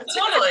 Yeah,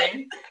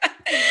 totally.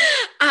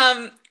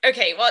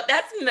 Okay. Well,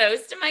 that's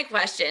most of my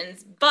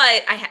questions,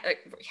 but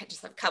we had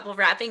just a couple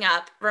wrapping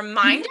up.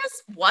 Remind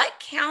us what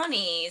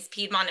counties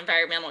Piedmont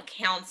Environmental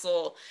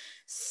Council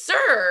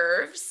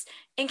serves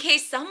in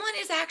case someone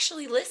is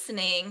actually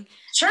listening.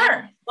 Sure.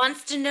 And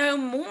wants to know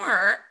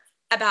more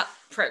about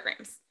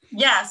programs.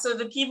 Yeah, so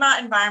the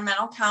Piedmont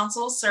Environmental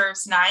Council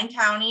serves 9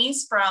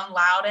 counties from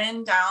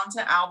Loudoun down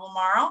to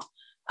Albemarle.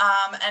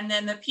 And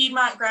then the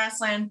Piedmont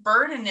Grassland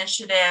Bird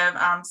Initiative,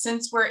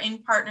 since we're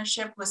in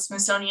partnership with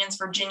Smithsonian's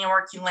Virginia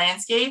Working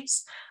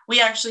Landscapes, we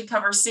actually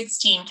cover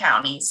 16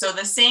 counties. So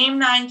the same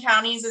 9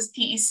 counties as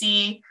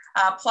PEC,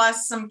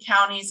 plus some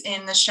counties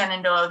in the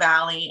Shenandoah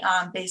Valley,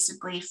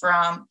 basically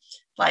from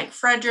like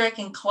Frederick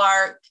and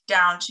Clark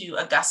down to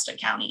Augusta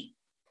County.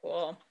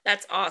 Cool.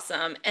 That's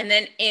awesome. And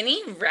then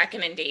any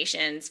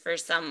recommendations for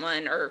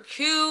someone or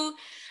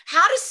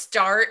how to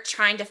start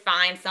trying to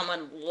find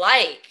someone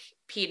like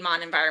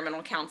Piedmont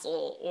Environmental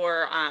Council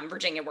or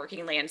Virginia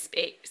Working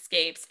Landscapes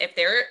if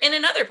they're in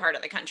another part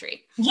of the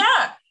country?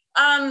 Yeah.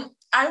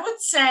 I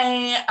would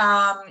say,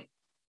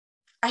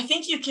 I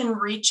think you can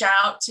reach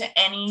out to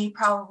any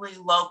probably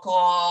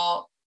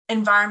local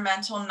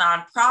environmental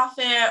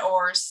nonprofit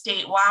or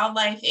state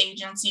wildlife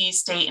agency,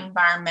 state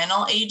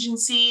environmental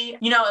agency.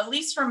 You know, at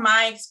least from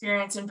my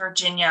experience in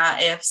Virginia,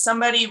 if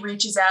somebody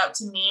reaches out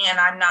to me and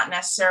I'm not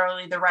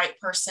necessarily the right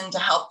person to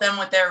help them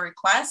with their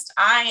request,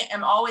 I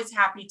am always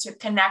happy to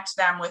connect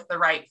them with the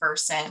right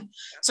person.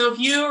 So if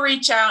you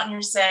reach out and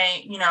you're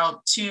saying, you know,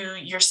 to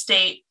your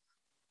state,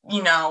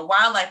 you know,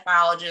 wildlife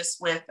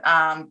biologist with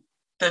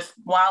the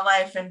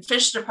wildlife and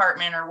fish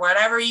department or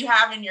whatever you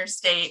have in your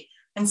state,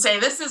 and say,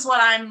 this is what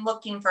I'm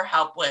looking for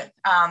help with.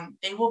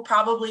 They will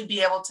probably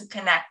be able to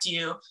connect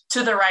you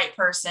to the right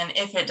person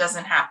if it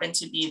doesn't happen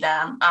to be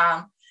them.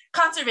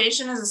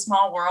 Conservation is a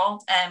small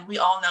world and we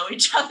all know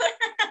each other.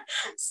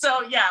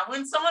 So yeah,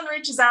 when someone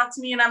reaches out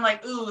to me and I'm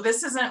like, ooh,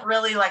 this isn't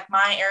really like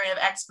my area of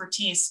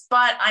expertise,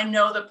 but I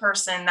know the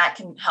person that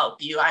can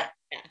help you. I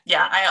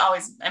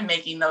always am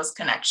making those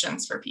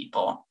connections for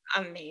people.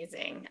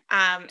 Amazing.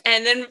 And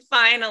then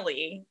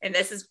finally, and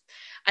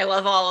I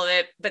love all of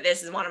it, but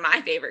this is one of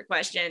my favorite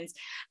questions.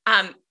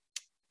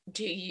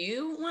 Do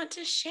you want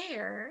to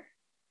share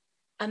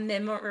a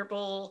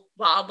memorable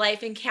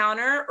wildlife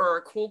encounter or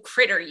a cool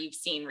critter you've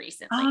seen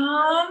recently?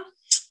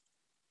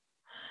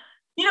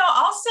 You know,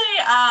 I'll say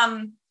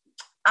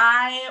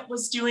I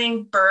was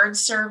doing bird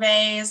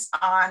surveys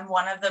on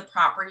one of the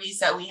properties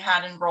that we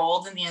had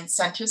enrolled in the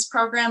incentives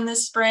program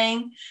this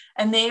spring,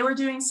 and they were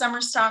doing summer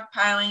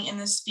stockpiling in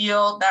this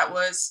field that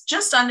was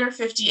just under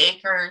 50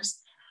 acres.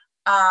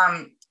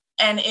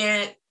 And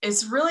it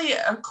is really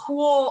a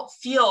cool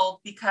field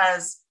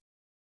because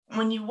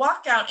when you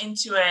walk out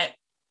into it,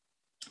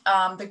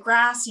 the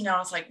grass, you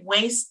know, is like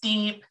waist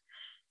deep,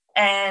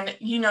 and,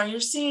 you know,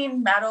 you're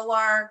seeing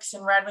meadowlarks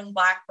and red-winged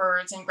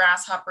blackbirds and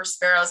grasshopper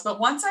sparrows.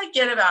 But once I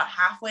get about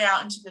halfway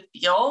out into the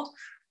field,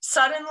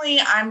 suddenly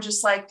I'm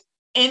just like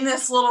in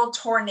this little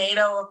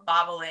tornado of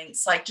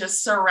bobolinks, like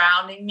just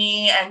surrounding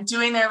me and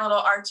doing their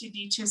little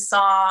R2D2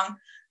 song,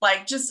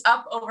 like just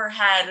up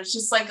overhead. It's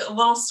just like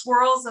little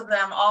swirls of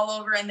them all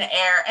over in the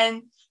air.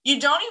 And you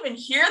don't even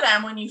hear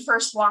them when you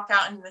first walk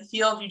out into the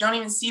field. You don't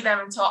even see them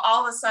until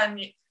all of a sudden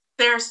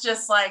there's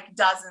just like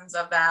dozens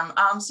of them.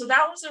 So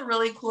that was a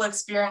really cool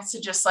experience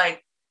to just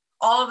like,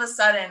 all of a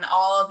sudden,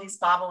 all of these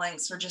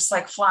bobolinks were just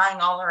like flying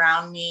all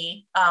around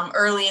me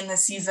early in the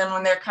season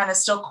when they're kind of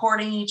still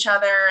courting each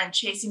other and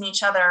chasing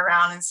each other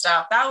around and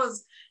stuff. That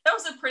was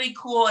a pretty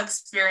cool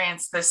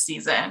experience this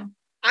season.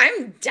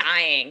 I'm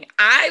dying.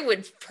 I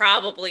would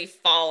probably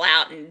fall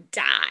out and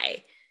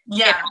die.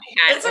 Yeah,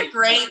 it's a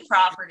great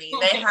property.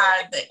 They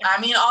had,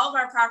 all of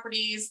our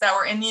properties that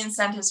were in the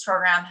incentives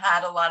program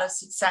had a lot of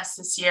success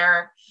this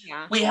year.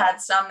 Yeah. We had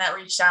some that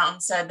reached out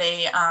and said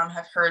they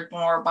have heard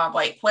more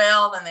bobwhite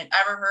quail than they've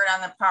ever heard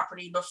on the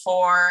property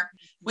before.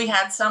 We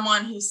had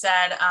someone who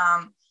said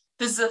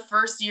this is the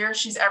first year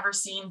she's ever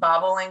seen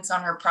bobolinks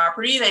on her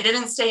property. They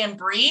didn't stay and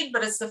breed,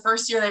 but it's the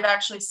first year they've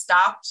actually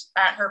stopped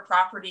at her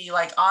property,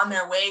 like on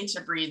their way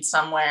to breed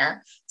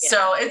somewhere. Yeah.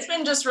 So it's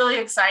been just really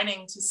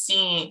exciting to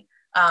see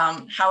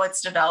how it's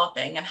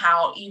developing and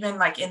how even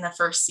like in the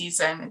first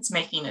season, it's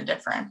making a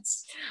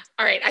difference.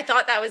 All right. I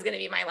thought that was going to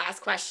be my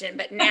last question,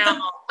 but now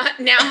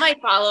my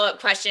follow-up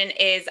question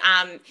is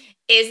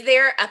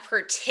there a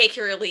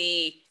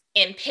particularly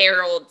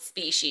imperiled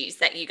species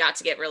that you got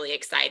to get really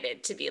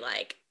excited to be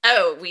like,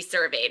 oh, we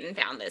surveyed and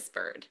found this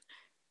bird?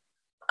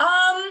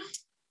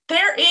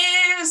 There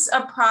is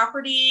a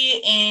property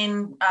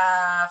in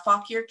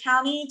Fauquier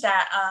County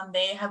that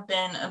they have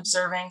been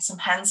observing some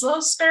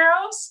Henslow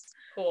sparrows.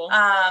 Cool.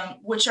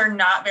 Which are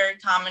not very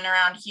common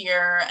around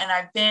here. And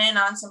I've been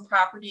on some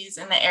properties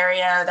in the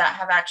area that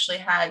have actually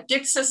had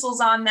dick sissels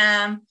on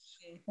them,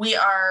 We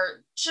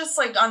are just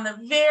like on the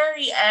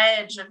very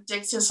edge of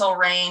Dictyostole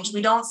range.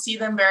 We don't see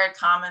them very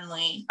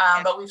commonly,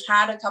 but we've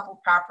had a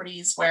couple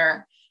properties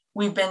where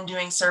we've been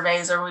doing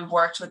surveys or we've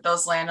worked with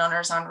those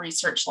landowners on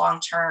research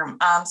long-term.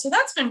 So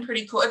that's been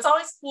pretty cool. It's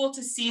always cool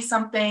to see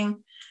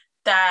something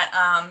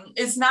that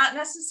is not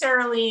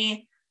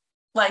necessarily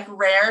like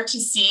rare to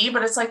see,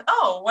 but it's like,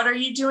 oh, what are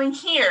you doing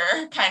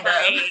here? Kind of.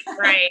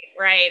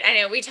 Right. I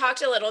know we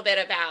talked a little bit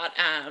about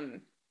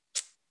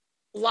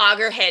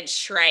loggerhead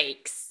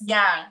shrikes.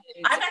 Yeah,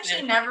 I've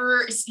actually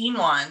never seen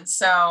one.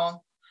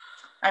 So,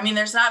 I mean,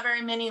 there's not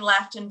very many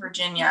left in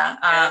Virginia.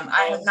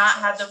 I have not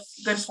had the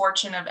good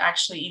fortune of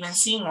actually even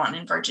seeing one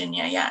in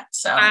Virginia yet.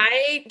 So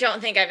I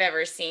don't think I've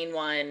ever seen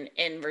one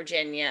in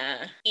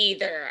Virginia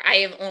either. I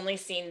have only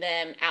seen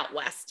them out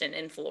west and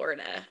in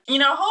Florida.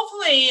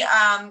 Hopefully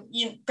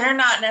they're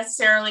not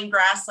necessarily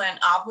grassland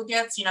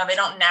obligates. They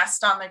don't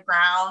nest on the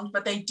ground,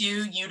 but they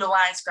do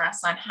utilize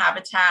grassland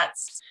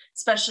habitats,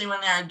 especially when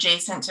they're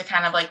adjacent to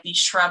kind of like these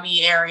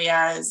shrubby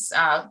areas,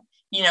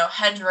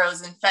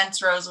 hedgerows and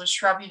fence rows with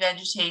shrubby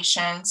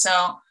vegetation.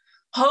 So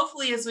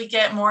hopefully as we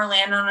get more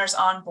landowners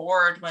on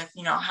board with,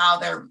 how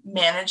they're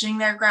managing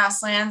their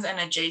grasslands and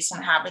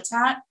adjacent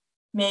habitat,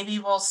 maybe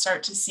we'll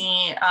start to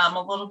see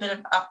a little bit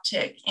of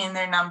uptick in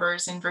their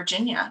numbers in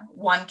Virginia.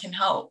 One can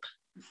hope.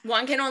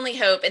 One can only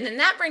hope. And then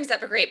that brings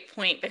up a great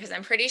point, because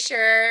I'm pretty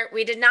sure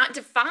we did not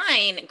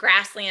define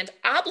grassland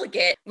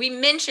obligate. We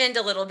mentioned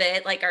a little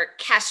bit like our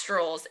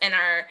kestrels and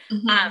our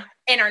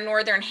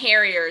northern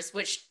harriers,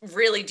 which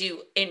really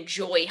do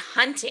enjoy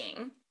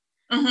hunting.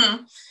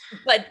 Mm-hmm.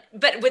 But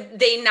would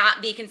they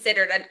not be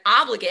considered an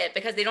obligate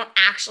because they don't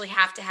actually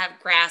have to have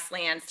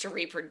grasslands to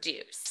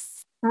reproduce?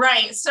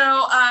 Right.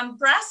 So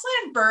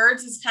grassland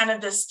birds is kind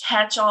of this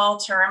catch-all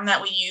term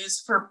that we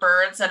use for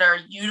birds that are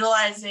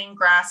utilizing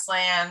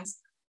grasslands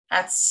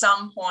at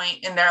some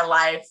point in their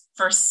life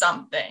for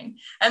something.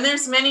 And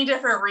there's many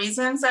different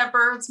reasons that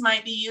birds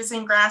might be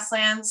using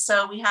grasslands.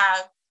 So we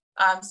have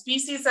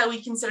species that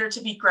we consider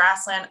to be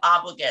grassland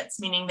obligates,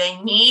 meaning they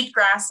need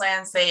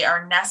grasslands. They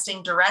are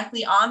nesting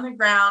directly on the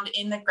ground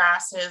in the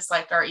grasses,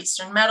 like our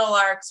eastern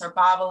meadowlarks, our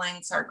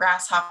bobolinks, our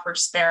grasshopper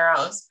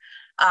sparrows.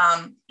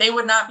 They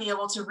would not be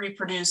able to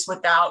reproduce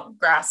without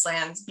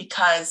grasslands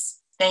because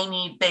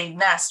they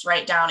nest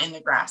right down in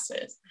the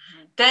grasses.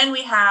 Mm-hmm. Then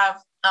we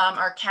have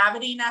our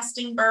cavity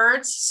nesting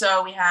birds.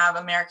 So we have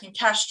American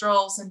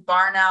kestrels and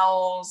barn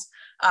owls,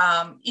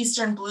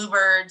 eastern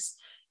bluebirds,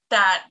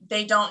 that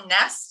they don't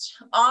nest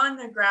on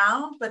the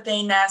ground, but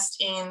they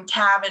nest in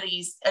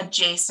cavities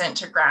adjacent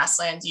to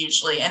grasslands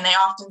usually. And they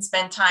often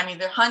spend time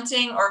either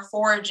hunting or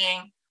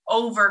foraging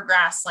over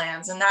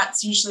grasslands. And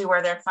that's usually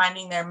where they're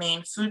finding their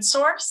main food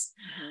source.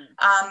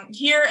 Mm-hmm.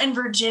 Here in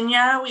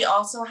Virginia, we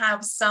also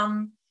have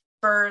some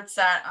birds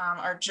that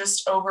are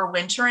just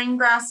overwintering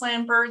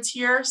grassland birds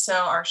here. So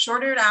our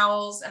short-eared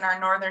owls and our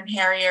northern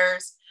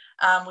harriers,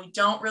 we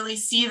don't really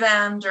see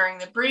them during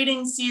the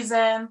breeding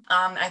season.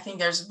 I think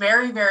there's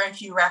very, very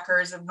few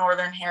records of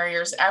northern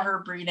harriers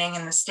ever breeding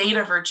in the state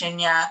of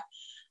Virginia,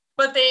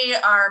 but they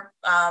are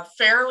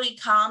fairly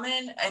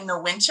common in the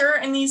winter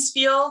in these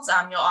fields.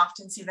 You'll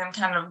often see them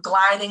kind of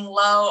gliding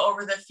low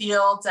over the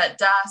fields at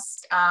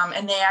dusk,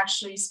 and they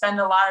actually spend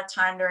a lot of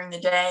time during the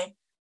day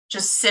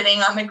just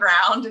sitting on the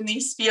ground in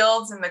these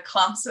fields in the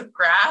clumps of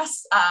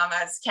grass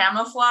as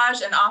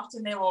camouflage, and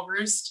often they will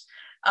roost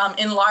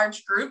in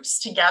large groups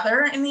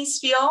together in these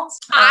fields.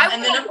 I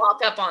want to walk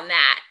up on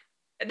that.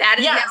 That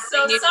is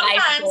so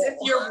sometimes if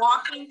you're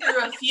walking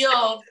through a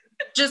field,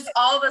 just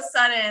all of a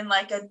sudden,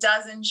 like a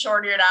dozen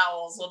short-eared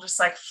owls will just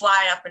like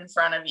fly up in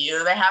front of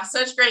you. They have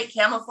such great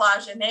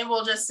camouflage, and they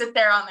will just sit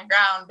there on the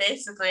ground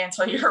basically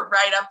until you're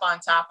right up on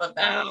top of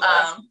them.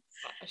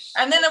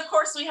 And then of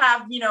course we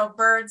have,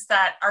 birds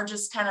that are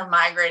just kind of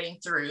migrating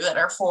through, that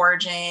are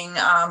foraging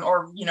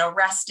or,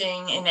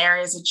 resting in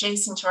areas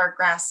adjacent to our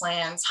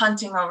grasslands,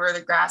 hunting over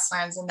the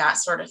grasslands and that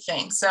sort of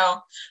thing. So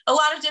a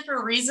lot of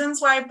different reasons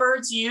why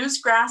birds use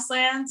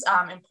grasslands,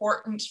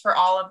 important for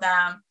all of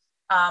them.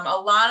 A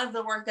lot of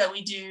the work that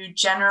we do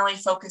generally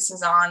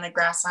focuses on the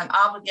grassland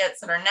obligates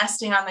that are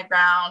nesting on the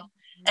ground,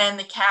 and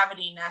the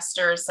cavity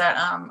nesters that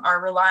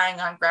are relying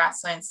on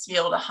grasslands to be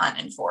able to hunt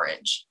and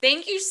forage.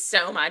 Thank you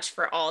so much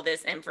for all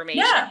this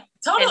information. Yeah,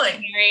 totally.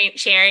 And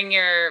sharing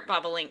your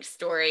bobolink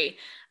story,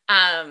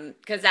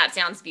 because that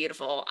sounds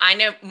beautiful. I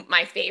know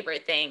my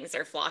favorite things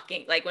are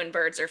flocking, like when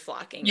birds are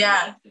flocking.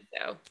 Yeah.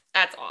 So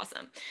that's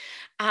awesome.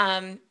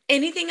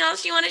 Anything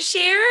else you want to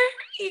share?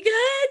 You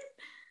good?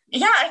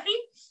 Yeah, I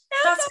think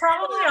that's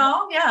probably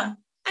all. Yeah.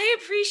 I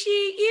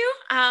appreciate you.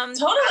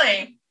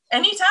 Totally.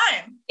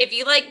 Anytime. If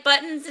you like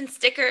buttons and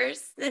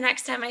stickers, the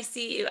next time I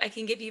see you, I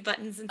can give you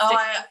buttons and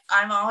stickers.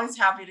 I'm always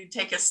happy to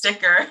take a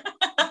sticker.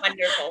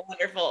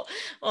 Wonderful.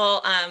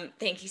 Well,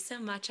 thank you so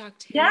much,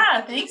 Octavia.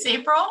 Yeah, thanks,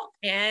 April.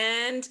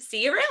 And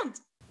see you around.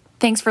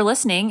 Thanks for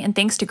listening, and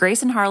thanks to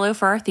Grace and Harlow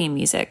for our theme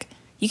music.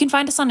 You can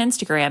find us on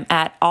Instagram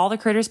at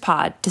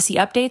allthecritterspod to see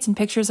updates and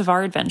pictures of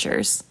our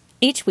adventures.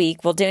 Each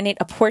week, we'll donate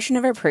a portion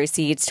of our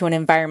proceeds to an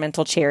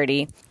environmental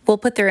charity. We'll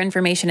put their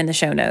information in the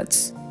show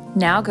notes.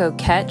 Now go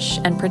catch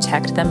and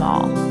protect them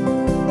all.